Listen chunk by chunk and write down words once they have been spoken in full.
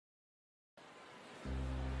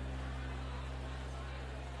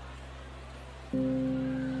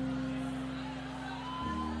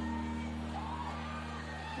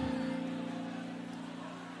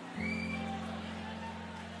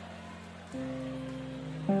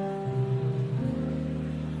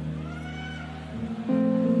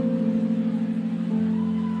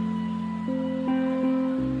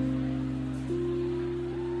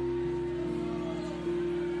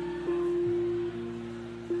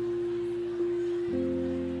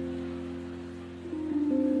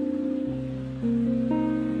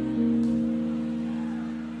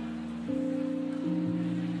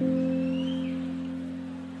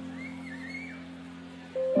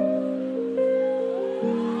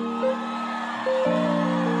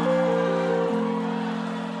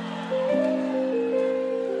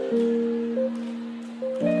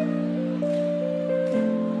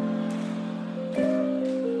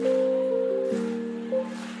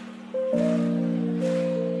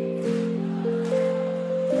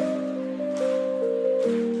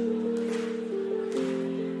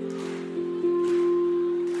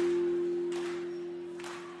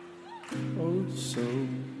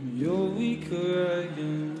You're weaker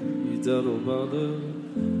again. You double bother.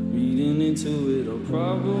 Reading into it, I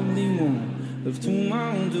probably won't have to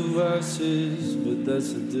my own devices, but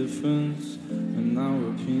that's the difference in our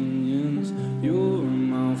opinions. You're a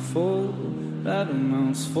mouthful that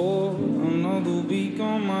amounts for another week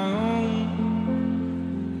on my own.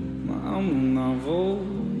 I'm a novel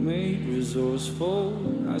made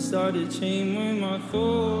resourceful. I started chaining my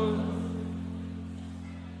thoughts.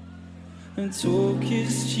 And talk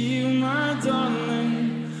is cheap, my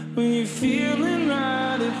darling. When you're feeling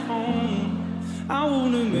right at home, I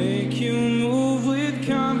wanna make you move with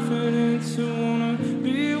confidence. I wanna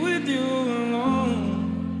be with you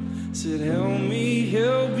alone. Said help me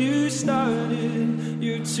help you start it.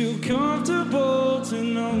 You're too comfortable to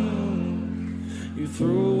know. You're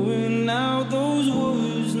throwing out those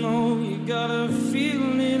words, no, you gotta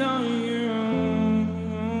feel it on your own.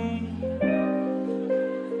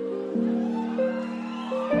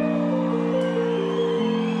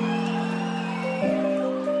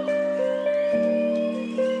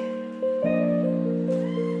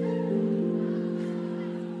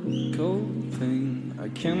 Cold pain, I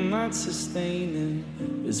cannot sustain it.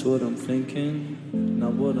 It's what I'm thinking,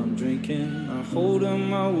 not what I'm drinking. I hold on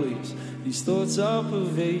my waist. These thoughts are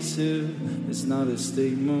pervasive. It's not a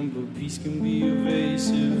statement, but peace can be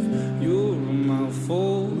evasive. You're a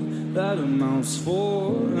mouthful that amounts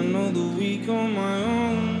for another week on my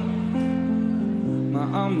own. Now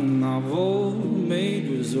I'm a novel made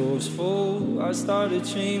resourceful. I started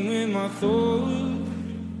chain with my thoughts.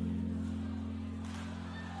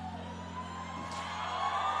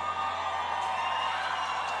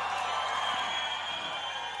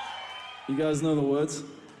 You guys know the words?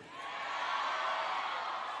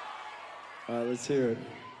 All right, let's hear it.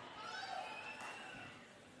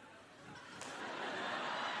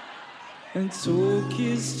 And talk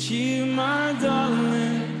is cheap, my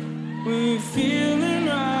darling. When you're feeling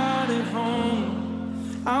right at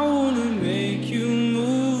home, I wanna make you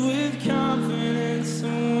move with confidence. I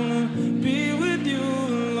wanna be with you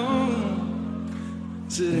alone.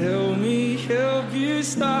 Said help me help you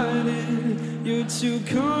start it. You're too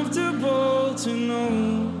comfortable to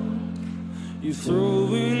know. You're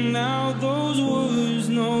throwing out those words,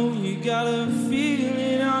 no, you gotta feel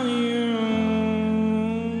it on your own.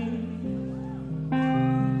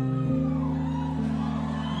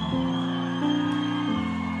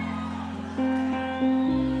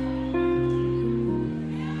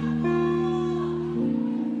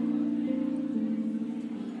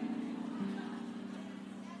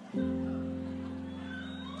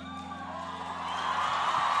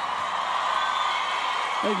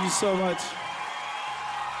 Thank you so much.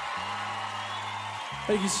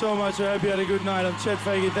 Thank you so much. I hope you had a good night. I'm Chet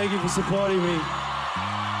Fagan. Thank you for supporting me.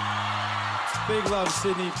 Big love,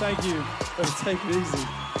 Sydney. Thank you. Take it easy.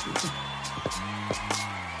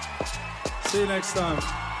 See you next time.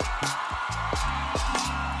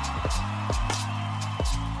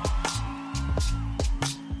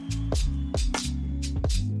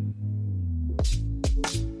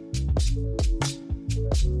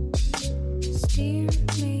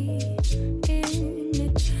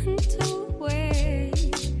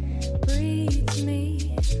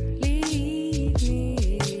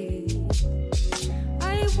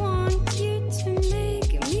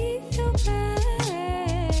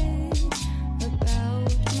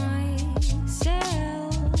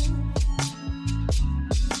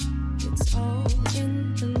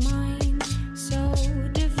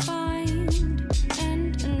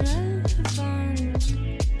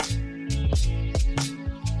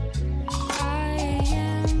 I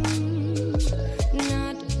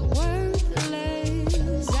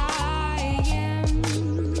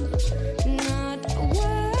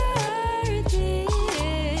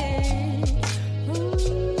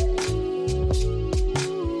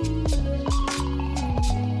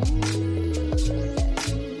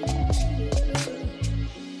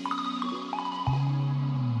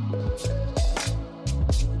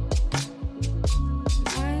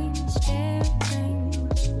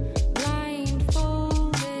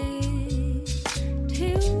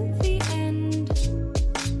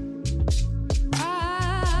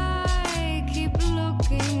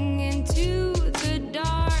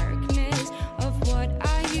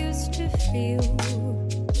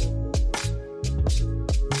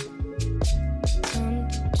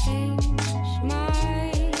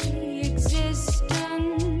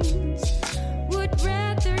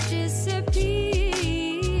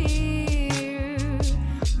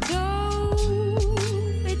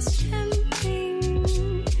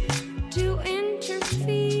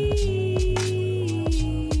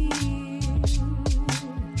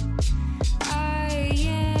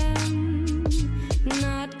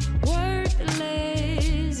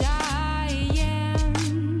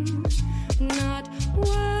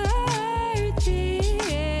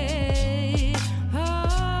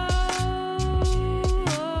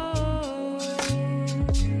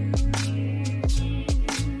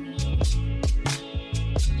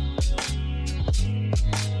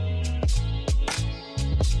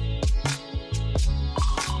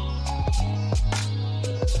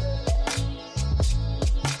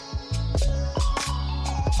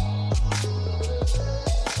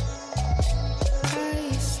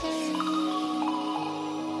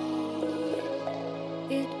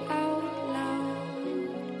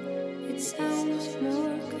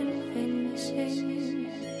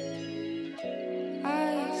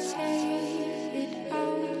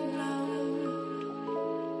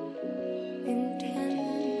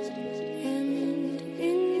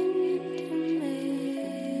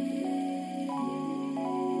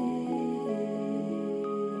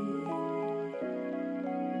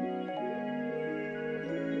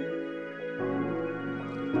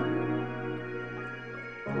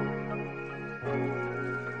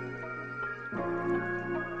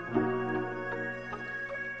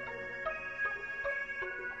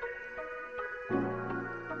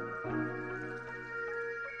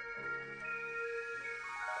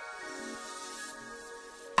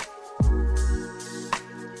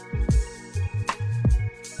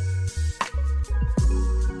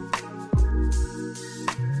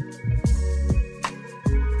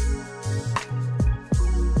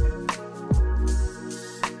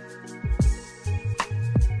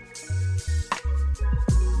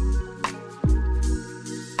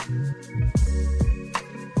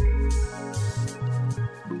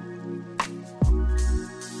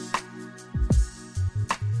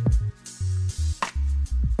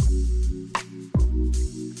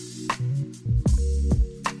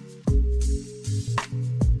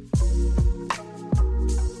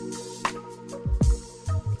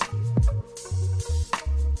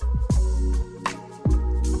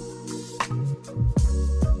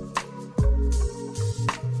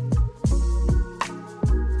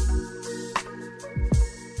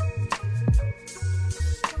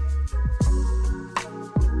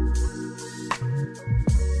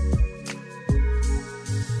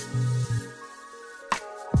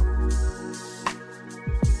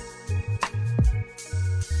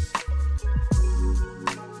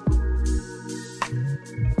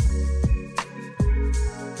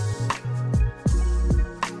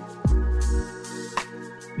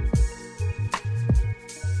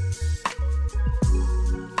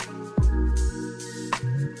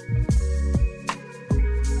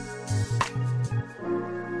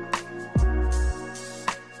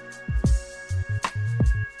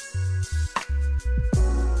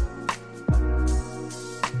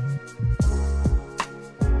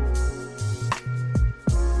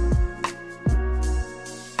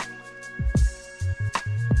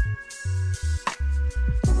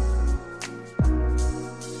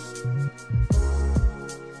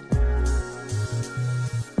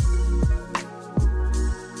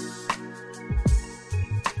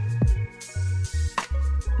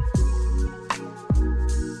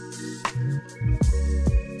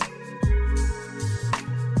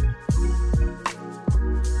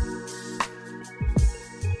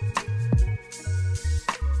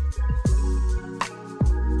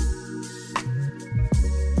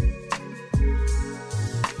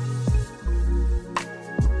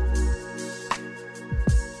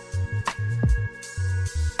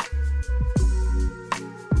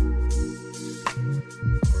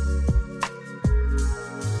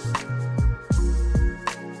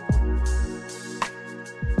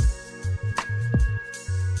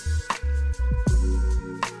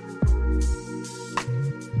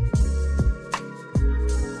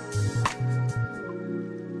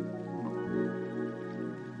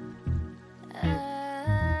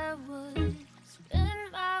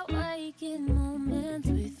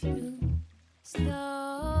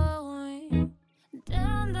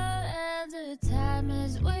Down the end of time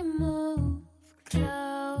as we move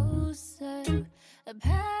closer, a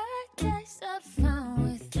paradise I found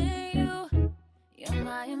within you. You're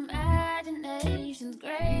my imagination's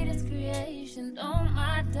greatest creation. Oh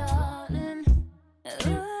my darling,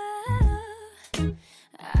 ooh,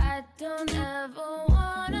 I don't ever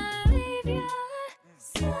wanna leave your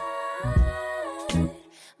side.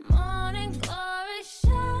 Morning glory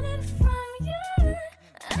shining from your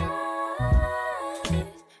eyes.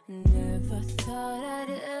 Never thought I'd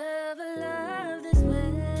ever love this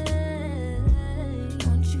way.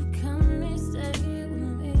 Won't you come and stay with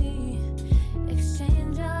me?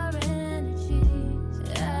 Exchange our energies.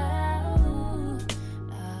 I'll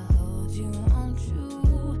hold you, won't you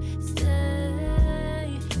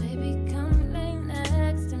stay? Baby, come lay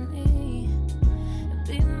next to me.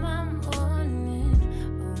 Be my morning.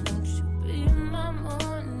 Oh, won't you be my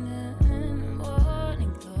morning,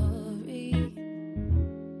 morning glory?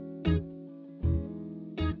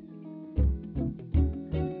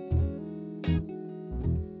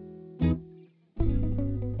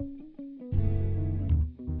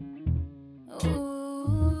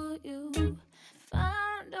 Ooh, you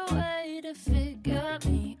found a way to figure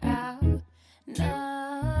me out.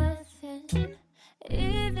 Nothing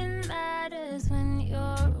even matters when you're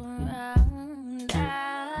around.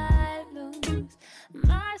 I lose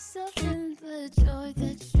myself in the joy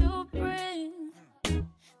that you bring,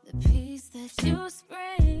 the peace that you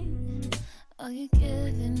spring. Oh, you're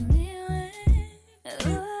giving me wings.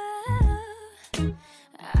 Ooh,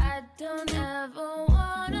 I don't ever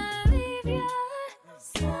wanna leave your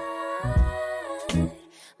side.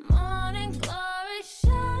 Morning glory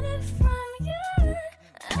shining from your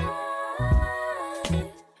eyes.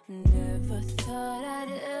 Never thought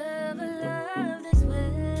I'd ever love this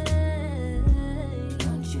way.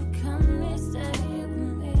 Won't you come and stay with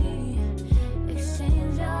me?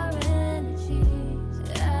 Exchange our energies.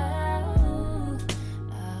 I'll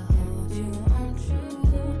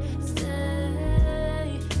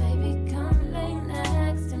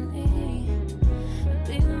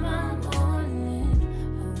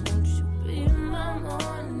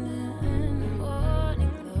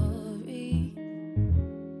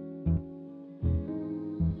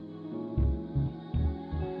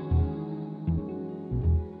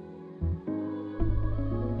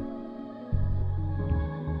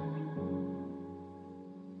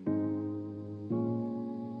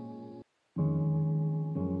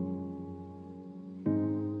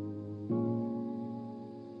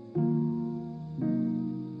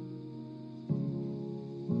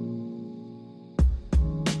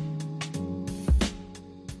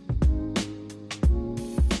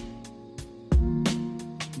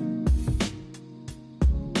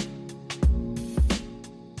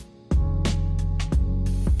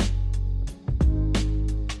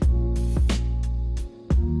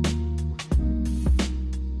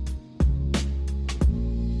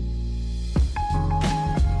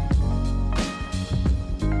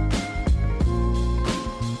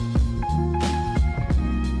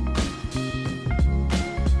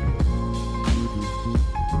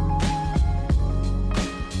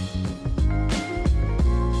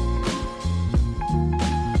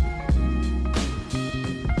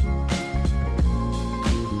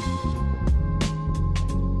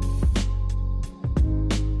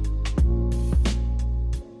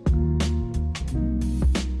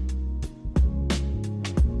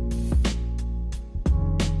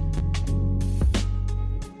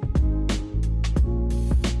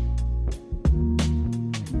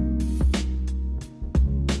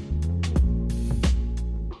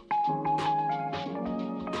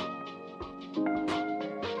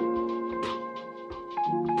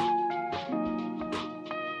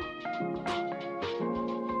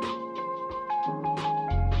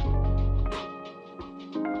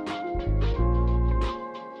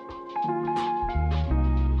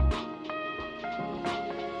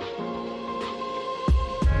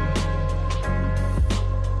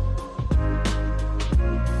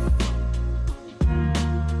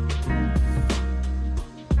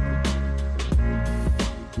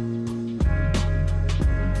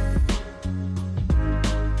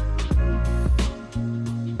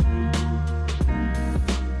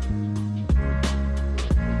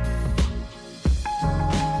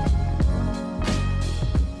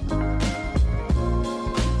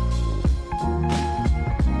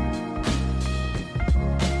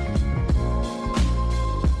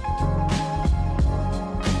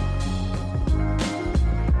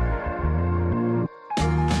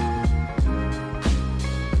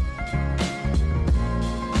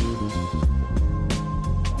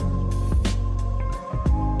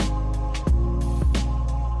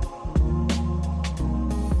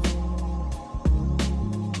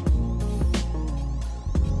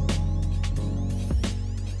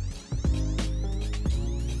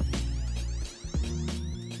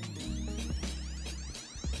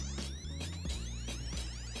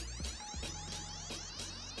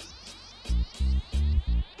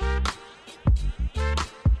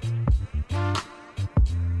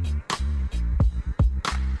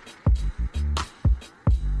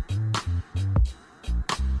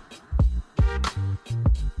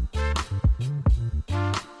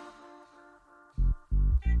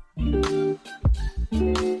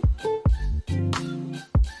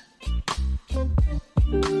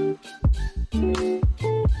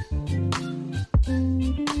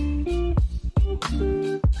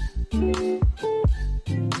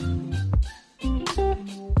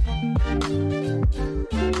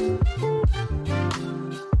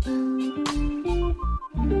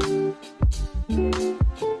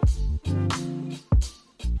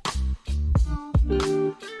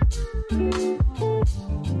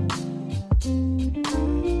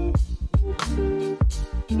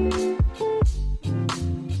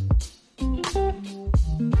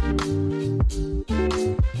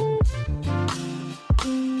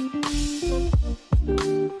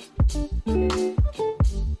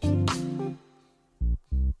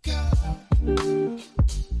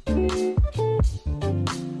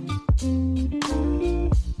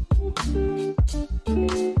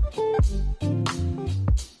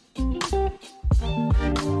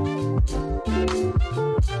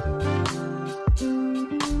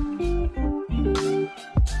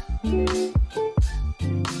You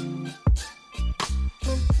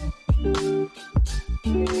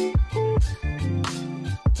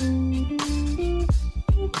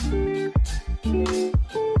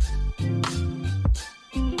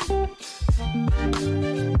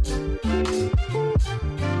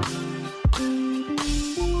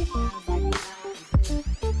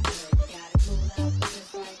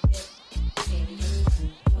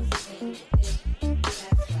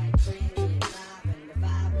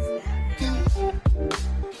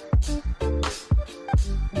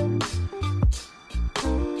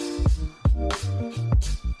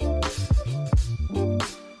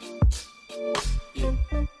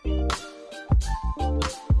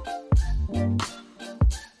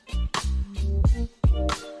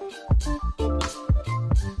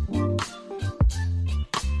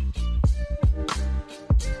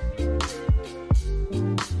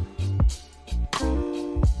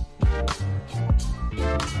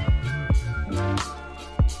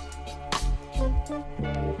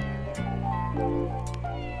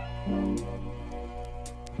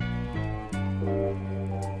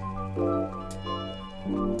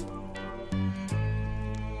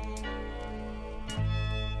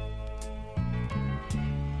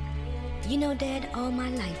know, Dad, all my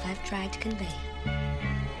life I've tried to convey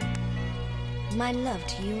my love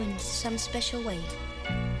to you in some special way.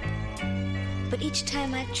 But each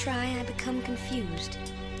time I try, I become confused,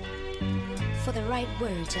 for the right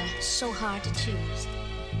words are so hard to choose.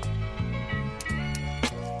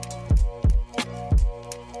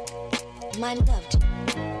 My love to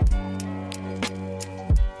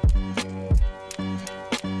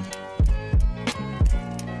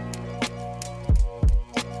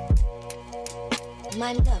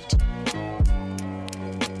my love to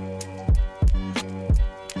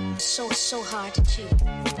so hard to choose.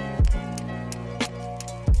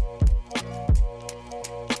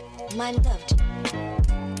 My love to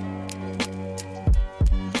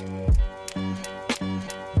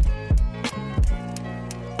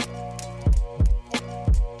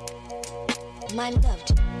my love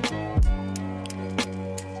to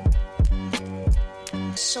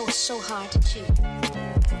so hard to choose.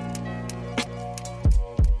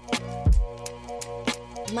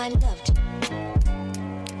 My love to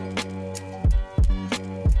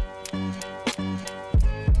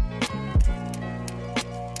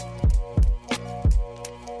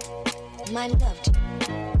my love to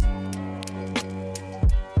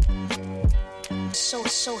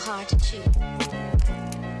so hard to choose.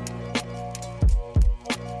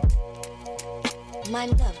 My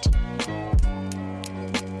love to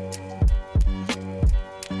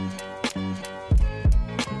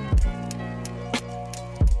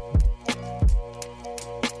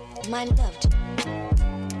my love to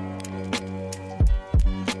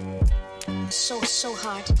so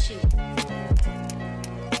hard to choose.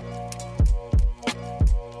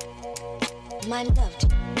 My love to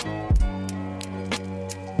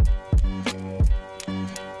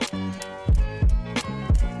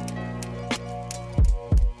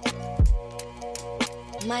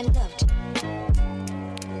my love to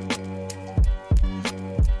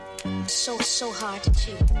so hard to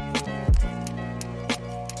choose.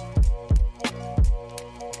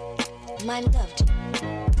 My love to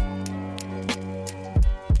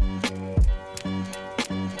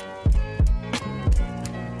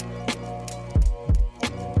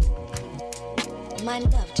my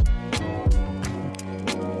love to